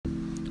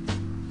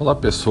Olá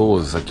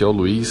pessoas, aqui é o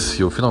Luiz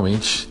e eu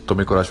finalmente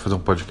tomei coragem de fazer um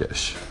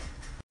podcast.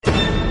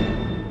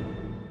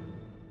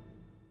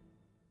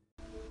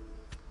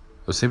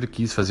 Eu sempre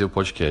quis fazer o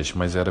podcast,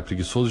 mas era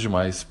preguiçoso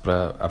demais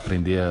para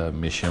aprender a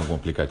mexer em algum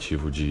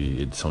aplicativo de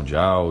edição de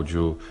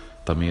áudio,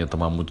 também ia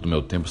tomar muito do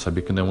meu tempo,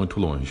 sabia que não é muito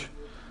longe.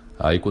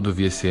 Aí quando eu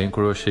vi esse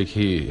Anchor eu achei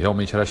que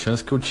realmente era a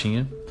chance que eu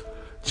tinha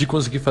de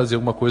conseguir fazer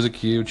uma coisa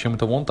que eu tinha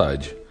muita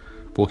vontade.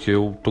 Porque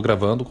eu tô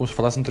gravando como se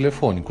falasse no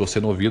telefone, com você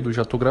no ouvido eu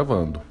já tô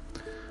gravando.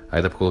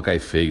 Aí dá pra colocar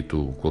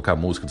efeito, colocar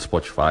música do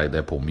Spotify,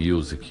 da Apple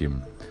Music,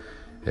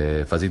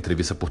 fazer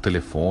entrevista por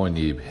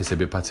telefone,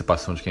 receber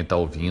participação de quem tá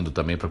ouvindo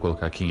também pra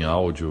colocar aqui em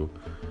áudio.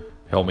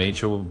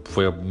 Realmente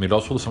foi a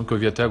melhor solução que eu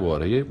vi até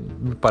agora. E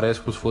me parece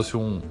como se fosse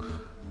um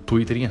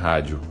Twitter em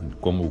rádio,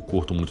 como eu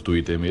curto muito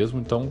Twitter mesmo,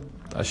 então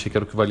achei que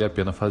era o que valia a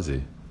pena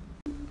fazer.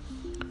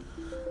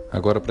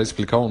 Agora, para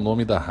explicar o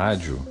nome da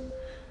rádio,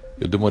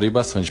 eu demorei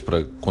bastante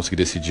para conseguir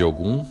decidir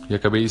algum e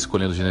acabei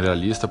escolhendo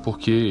generalista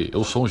porque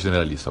eu sou um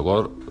generalista.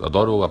 Agora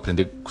adoro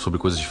aprender sobre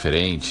coisas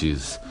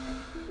diferentes.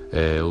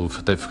 Eu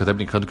fico até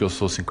brincando que eu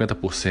sou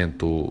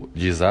 50%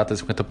 de exatas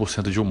e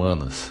 50% de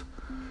humanas.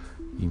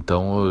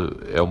 Então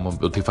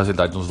eu tenho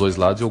facilidade nos dois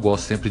lados e eu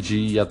gosto sempre de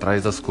ir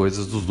atrás das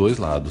coisas dos dois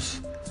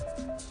lados.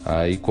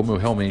 Aí, como eu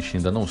realmente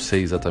ainda não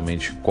sei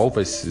exatamente como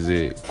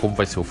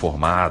vai ser o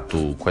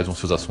formato, quais vão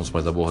ser os assuntos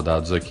mais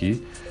abordados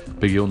aqui,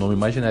 peguei o nome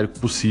mais genérico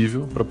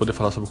possível para poder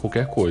falar sobre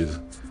qualquer coisa.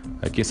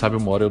 Aí, quem sabe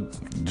uma hora eu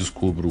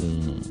descubro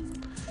um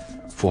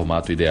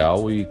formato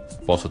ideal e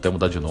posso até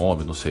mudar de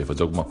nome, não sei,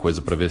 fazer alguma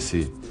coisa para ver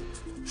se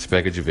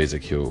pega de vez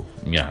aqui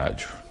minha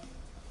rádio.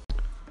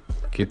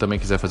 Quem também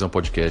quiser fazer um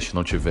podcast e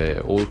não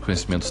tiver ou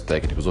conhecimentos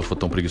técnicos ou for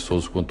tão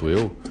preguiçoso quanto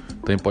eu,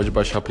 também pode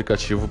baixar o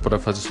aplicativo para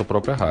fazer sua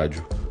própria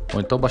rádio. Ou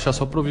então baixar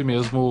só para ouvir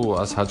mesmo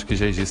as rádios que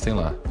já existem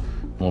lá.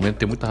 No momento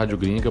tem muita rádio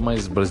gringa,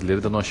 mas brasileira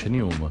ainda não achei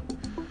nenhuma.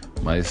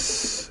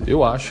 Mas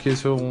eu acho que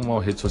esse é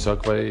uma rede social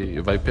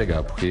que vai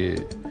pegar,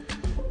 porque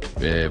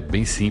é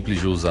bem simples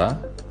de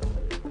usar.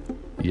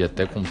 E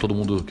até como todo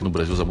mundo aqui no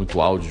Brasil usa muito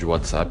áudio de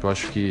WhatsApp, eu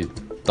acho que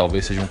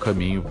talvez seja um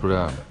caminho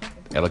para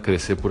ela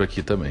crescer por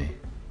aqui também.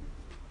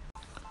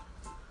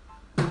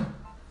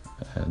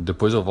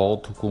 Depois eu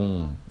volto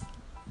com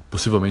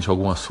possivelmente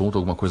algum assunto,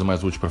 alguma coisa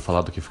mais útil para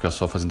falar do que ficar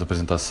só fazendo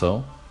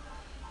apresentação.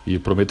 E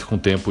prometo que com o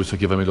tempo isso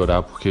aqui vai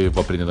melhorar porque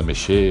vou aprendendo a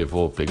mexer,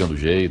 vou pegando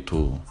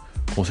jeito.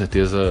 Com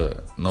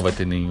certeza não vai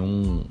ter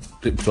nenhum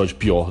episódio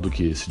pior do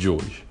que esse de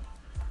hoje.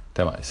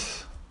 Até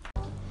mais.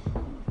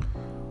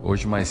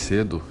 Hoje mais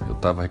cedo eu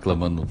estava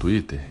reclamando no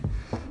Twitter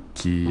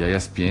que a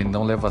ESPN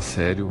não leva a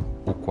sério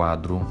o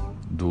quadro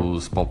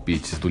dos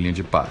palpites do linha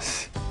de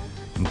passe.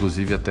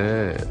 Inclusive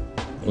até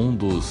um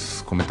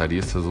dos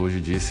comentaristas hoje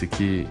disse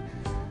que,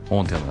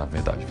 ontem na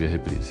verdade, via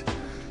reprise,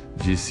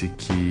 disse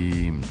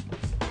que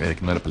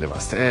não era pra levar a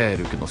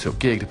sério, que não sei o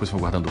que depois foi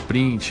guardando o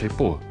print. Aí,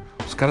 pô,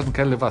 os caras não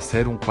querem levar a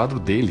sério um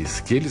quadro deles,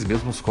 que eles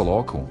mesmos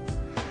colocam.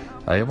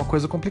 Aí é uma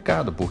coisa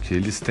complicada, porque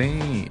eles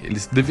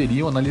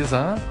deveriam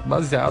analisar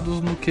baseados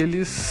no que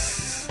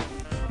eles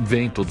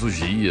veem todos os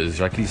dias,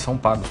 já que eles são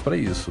pagos para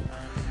isso.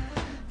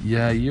 E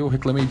aí eu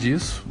reclamei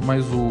disso,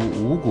 mas o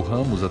Hugo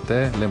Ramos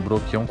até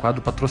lembrou que é um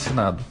quadro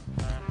patrocinado.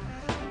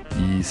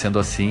 E sendo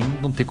assim,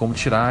 não tem como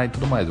tirar e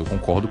tudo mais. Eu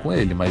concordo com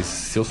ele, mas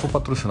se eu sou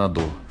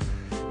patrocinador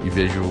e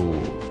vejo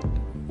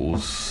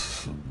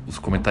os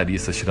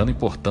comentaristas tirando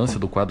importância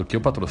do quadro que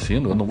eu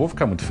patrocino, eu não vou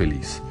ficar muito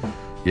feliz.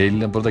 E aí ele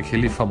lembrou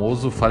daquele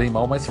famoso falem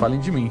mal, mas falem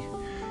de mim.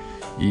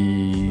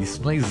 E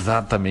isso não é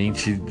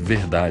exatamente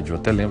verdade. Eu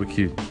até lembro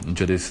que um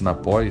dia desse na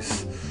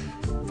pós,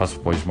 faço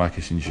pós de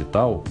marketing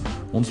digital,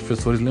 um dos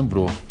professores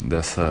lembrou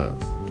dessa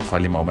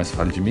fale mal, mas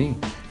fale de mim,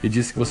 e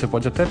disse que você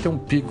pode até ter um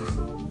pico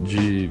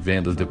de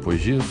vendas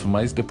depois disso,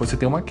 mas depois você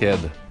tem uma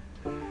queda.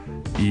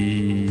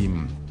 E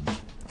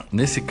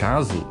nesse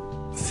caso,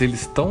 se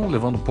eles estão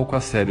levando um pouco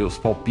a sério os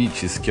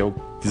palpites, que é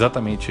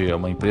exatamente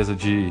uma empresa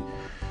de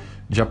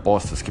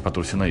apostas que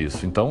patrocina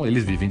isso, então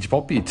eles vivem de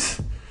palpites.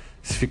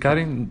 Se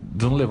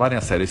não levarem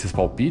a sério esses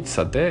palpites,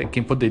 até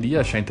quem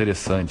poderia achar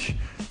interessante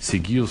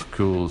seguir os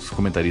que os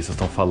comentaristas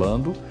estão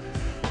falando,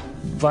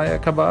 vai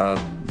acabar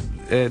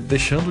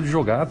deixando de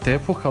jogar até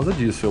por causa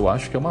disso. Eu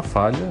acho que é uma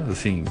falha,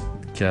 assim,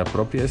 que a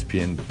própria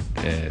ESPN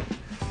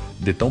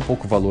dê tão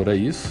pouco valor a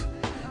isso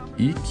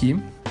e que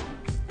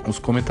os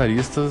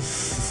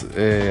comentaristas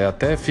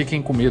até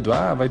fiquem com medo.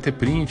 Vai ter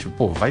print?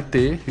 Pô, vai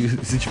ter. E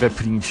se tiver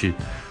print,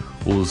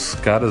 os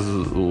caras,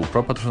 o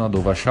próprio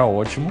patrocinador vai achar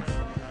ótimo.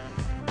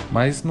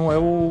 Mas não é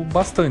o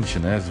bastante,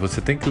 né? Você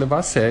tem que levar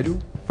a sério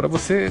para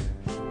você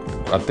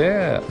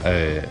até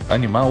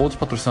animar outros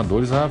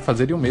patrocinadores a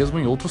fazerem o mesmo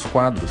em outros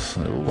quadros.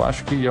 Eu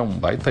acho que é um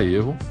baita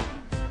erro,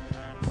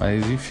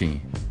 mas enfim,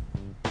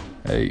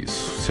 é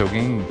isso. Se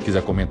alguém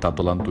quiser comentar,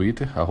 tô lá no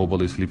Twitter,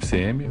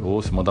 @LuizFelipeCM,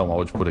 ou se mandar um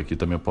áudio por aqui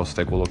também eu posso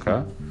até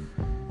colocar.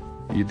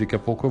 E daqui a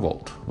pouco eu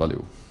volto.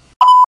 Valeu.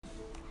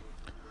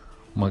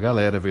 Uma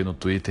galera veio no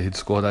Twitter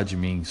discordar de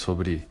mim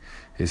sobre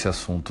esse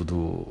assunto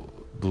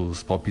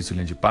dos palpites de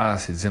linha de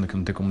passe, dizendo que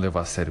não tem como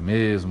levar a sério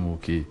mesmo,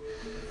 que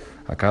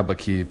acaba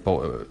que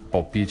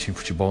palpite em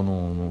futebol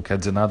não quer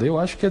dizer nada. Eu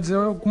acho que quer dizer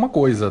alguma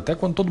coisa. Até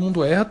quando todo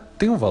mundo erra,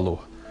 tem um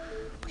valor.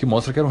 Porque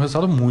mostra que era um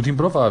resultado muito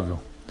improvável.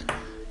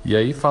 E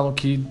aí falam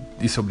que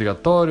isso é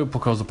obrigatório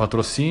por causa do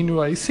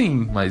patrocínio. Aí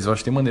sim, mas eu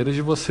acho que tem maneiras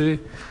de você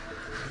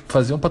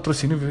fazer um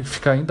patrocínio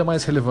ficar ainda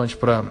mais relevante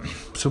para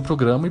o seu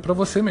programa e para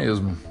você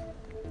mesmo.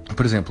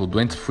 Por exemplo, o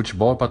Doentes do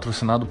Futebol é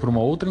patrocinado por uma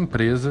outra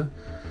empresa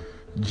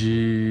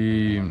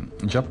de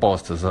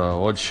apostas, a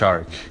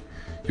Oddshark.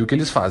 E o que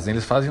eles fazem?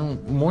 Eles fazem um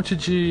monte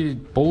de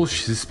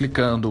posts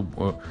explicando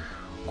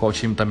qual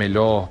time está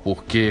melhor,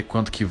 por quê,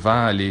 quanto que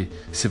vale,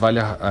 se vale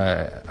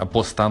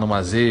apostar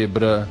numa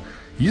zebra.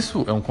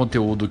 Isso é um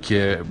conteúdo que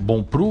é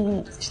bom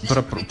pro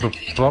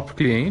próprio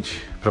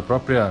cliente, para o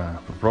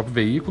próprio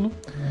veículo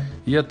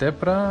e até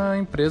para a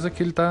empresa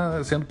que ele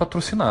está sendo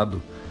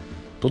patrocinado.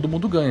 Todo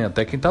mundo ganha,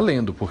 até quem está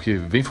lendo, porque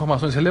vê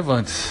informações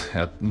relevantes.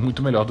 É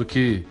muito melhor do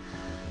que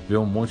ver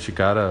um monte de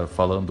cara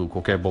falando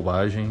qualquer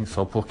bobagem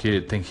só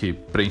porque tem que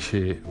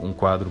preencher um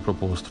quadro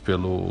proposto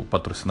pelo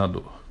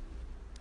patrocinador.